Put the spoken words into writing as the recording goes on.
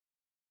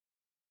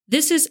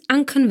This is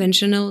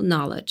Unconventional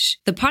Knowledge,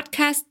 the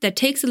podcast that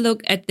takes a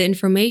look at the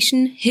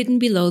information hidden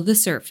below the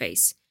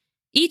surface.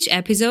 Each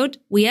episode,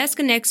 we ask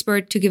an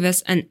expert to give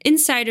us an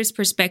insider's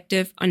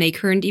perspective on a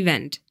current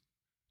event.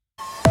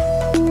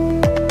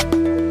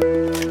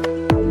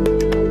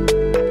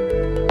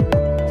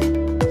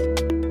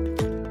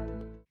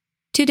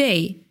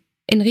 Today,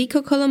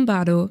 Enrico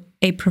Colombatto,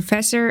 a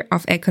professor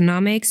of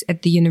economics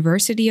at the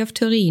University of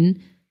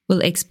Turin,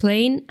 will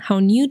explain how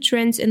new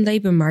trends in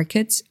labor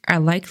markets are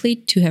likely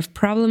to have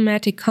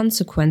problematic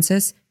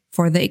consequences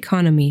for the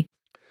economy.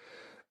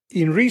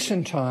 In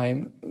recent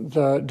time,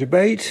 the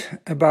debate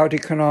about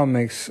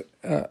economics,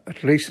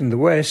 at least in the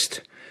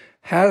West,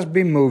 has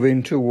been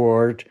moving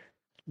toward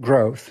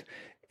growth.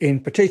 In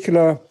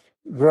particular,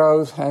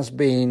 growth has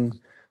been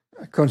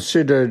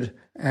considered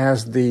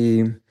as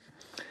the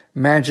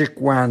magic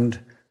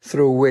wand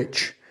through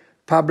which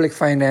public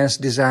finance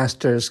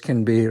disasters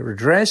can be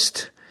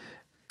redressed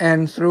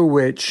and through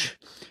which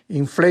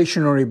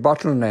inflationary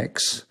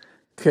bottlenecks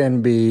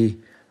can be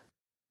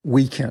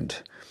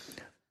weakened.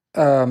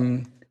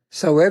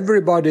 So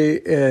everybody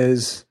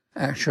is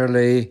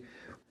actually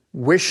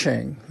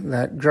wishing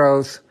that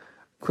growth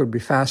could be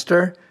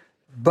faster,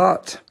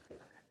 but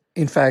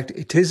in fact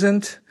it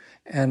isn't.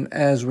 And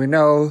as we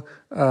know,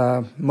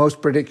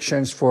 most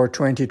predictions for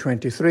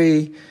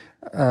 2023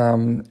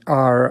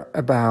 are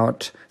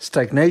about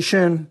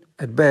stagnation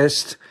at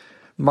best,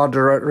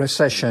 moderate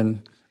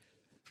recession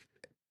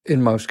in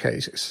most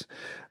cases.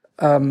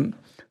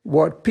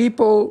 What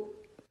people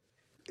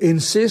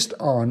insist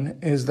on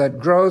is that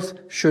growth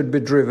should be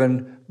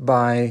driven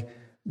by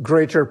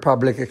greater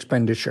public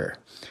expenditure.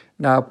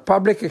 Now,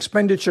 public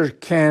expenditure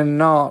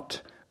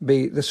cannot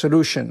be the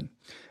solution.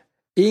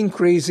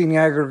 Increasing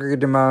aggregate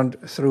demand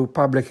through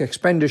public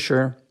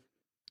expenditure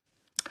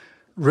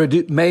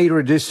may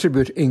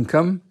redistribute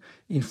income.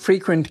 In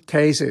frequent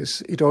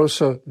cases, it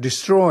also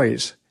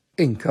destroys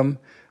income,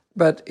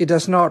 but it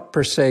does not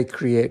per se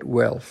create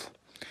wealth.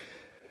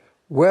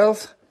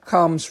 Wealth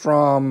comes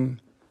from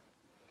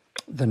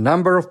the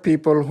number of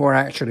people who are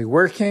actually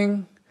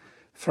working,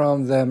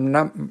 from the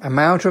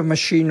amount of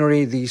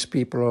machinery these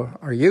people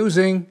are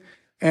using,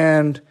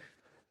 and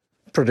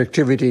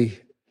productivity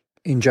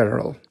in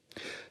general.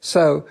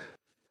 So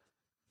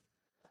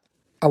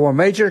our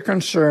major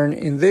concern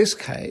in this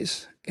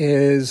case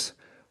is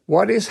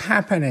what is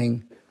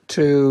happening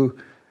to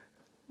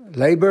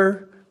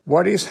labor,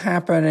 what is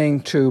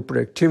happening to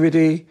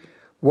productivity,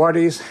 what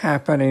is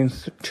happening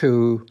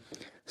to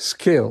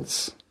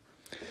skills.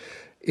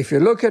 If you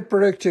look at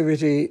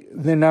productivity,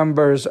 the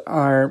numbers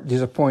are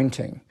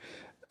disappointing.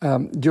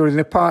 During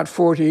the past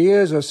 40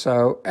 years or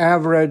so,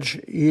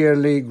 average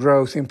yearly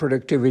growth in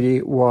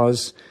productivity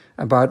was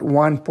about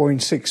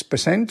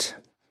 1.6%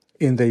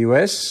 in the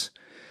US.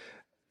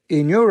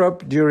 In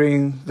Europe,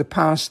 during the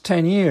past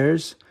 10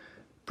 years,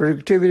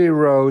 productivity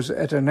rose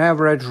at an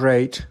average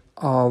rate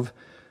of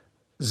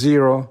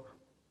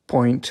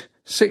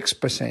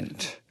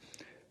 0.6%,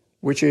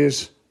 which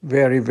is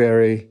very,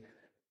 very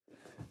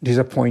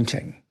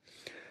disappointing.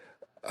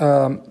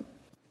 The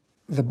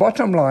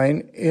bottom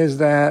line is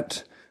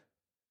that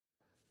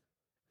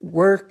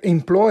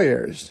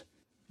employers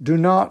do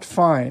not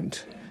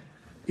find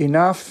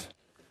enough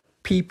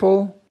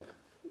people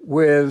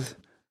with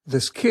the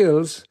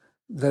skills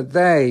that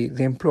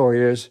the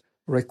employers,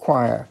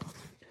 require.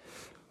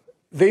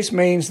 This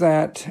means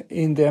that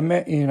in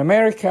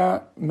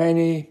America,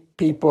 many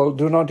people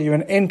do not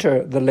even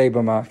enter the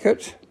labor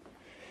market.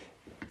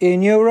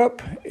 In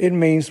Europe, it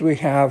means we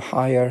have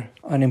higher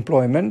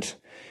unemployment.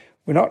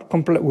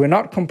 We're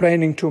not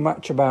complaining too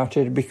much about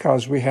it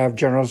because we have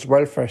general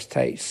welfare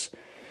states.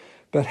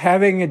 But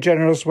having a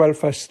general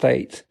welfare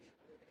state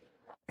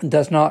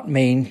does not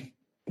mean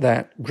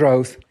that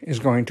growth is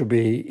going to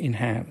be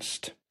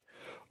enhanced.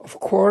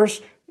 Of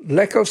course,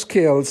 lack of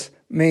skills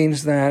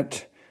means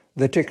that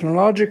the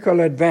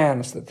technological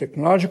advance, the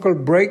technological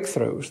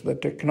breakthroughs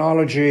that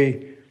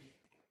technology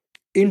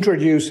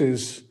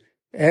introduces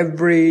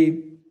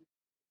every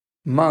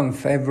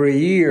month, every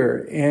year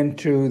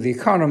into the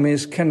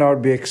economies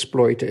cannot be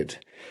exploited.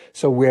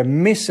 So we're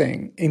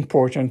missing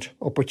important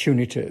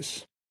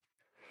opportunities.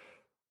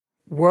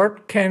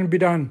 What can be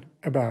done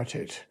about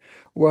it?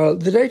 Well,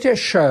 the data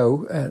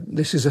show,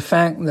 this is a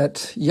fact,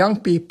 that young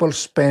people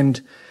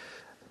spend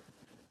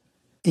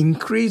an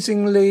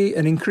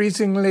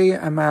increasingly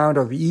amount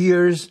of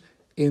years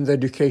in the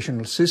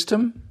educational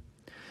system.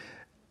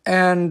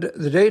 And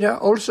the data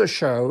also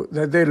show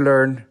that they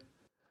learn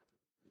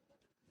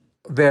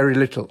very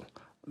little.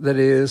 That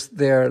is,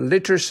 their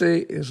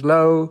literacy is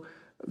low,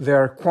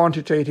 their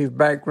quantitative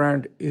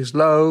background is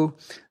low,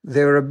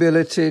 their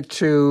ability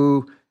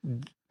to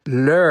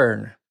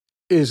learn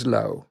is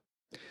low.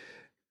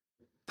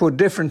 Put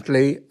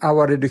differently,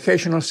 our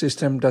educational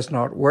system does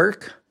not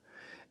work,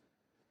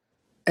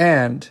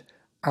 and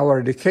our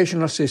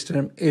educational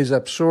system is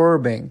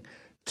absorbing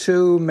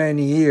too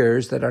many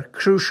years that are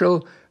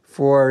crucial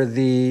for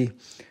the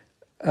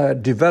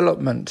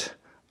development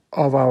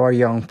of our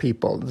young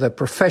people, the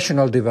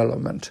professional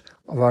development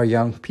of our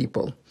young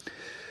people.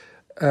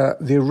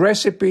 the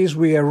recipes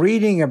we are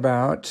reading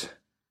about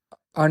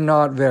are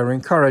not very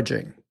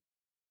encouraging.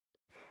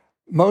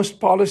 Most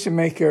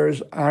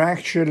policymakers are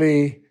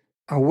actually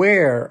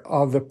aware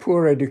of the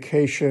poor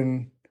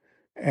education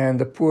and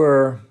the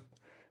poor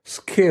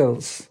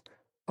skills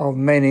of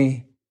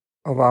many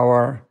of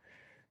our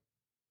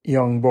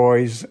young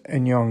boys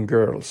and young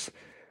girls.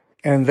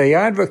 And they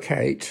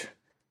advocate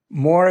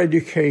more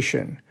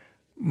education,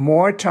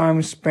 more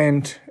time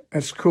spent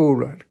at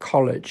school, at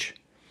college.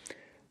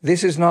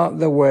 This is not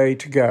the way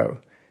to go.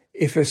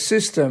 If a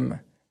system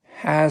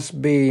has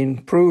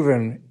been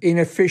proven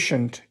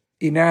inefficient,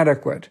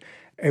 inadequate,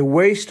 a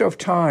waste of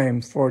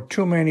time for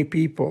too many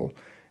people,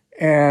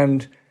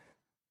 and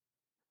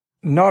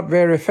not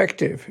very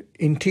effective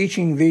in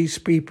teaching these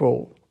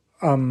people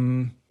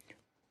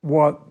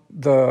what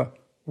the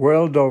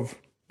world of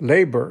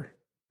labor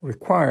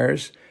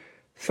requires,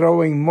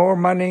 throwing more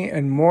money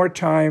and more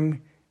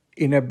time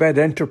in a bad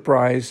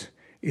enterprise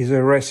is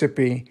a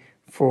recipe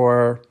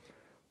for,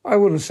 I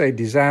wouldn't say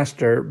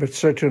disaster, but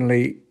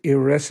certainly a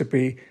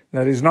recipe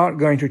that is not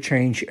going to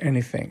change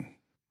anything.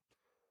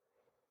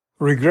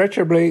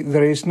 Regrettably,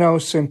 there is no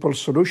simple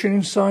solution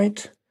in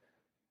sight,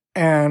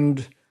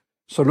 and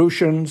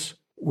solutions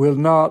will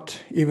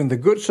not, even the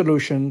good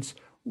solutions,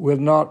 will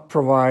not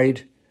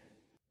provide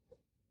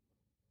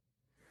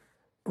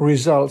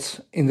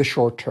results in the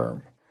short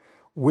term.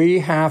 We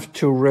have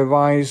to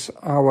revise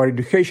our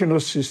educational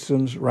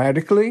systems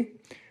radically.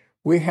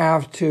 We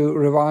have to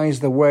revise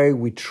the way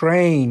we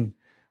train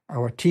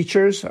our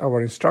teachers, our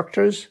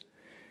instructors,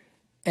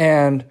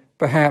 and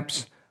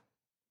perhaps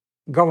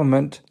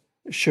government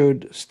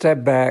should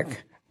step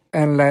back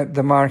and let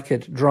the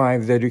market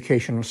drive the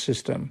educational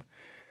system.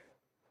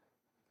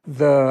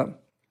 The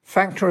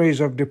factories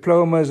of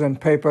diplomas and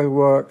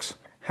paperwork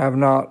have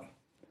not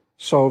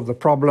solved the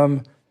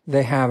problem.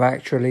 They have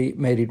actually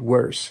made it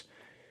worse.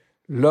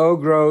 Low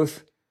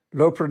growth,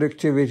 low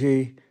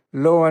productivity,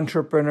 low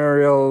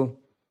entrepreneurial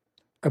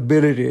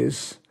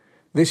abilities.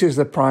 This is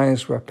the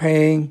price we're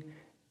paying,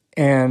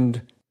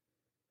 and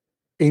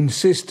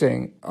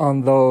insisting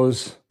on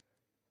those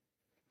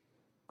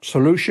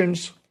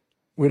solutions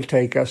will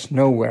take us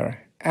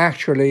nowhere.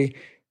 Actually,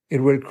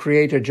 it will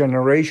create a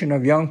generation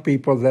of young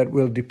people that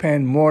will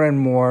depend more and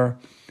more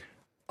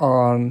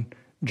on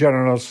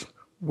General's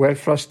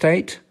welfare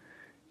state,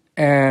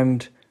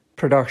 and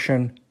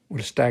production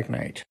will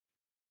stagnate.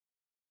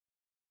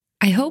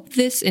 I hope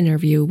this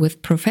interview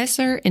with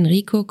Professor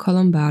Enrico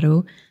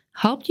Colombatto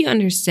helped you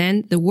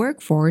understand the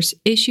workforce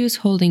issues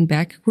holding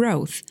back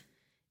growth.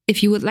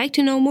 If you would like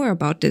to know more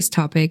about this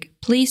topic,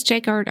 please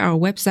check out our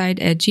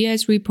website at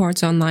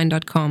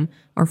gsreportsonline.com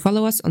or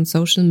follow us on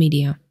social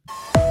media.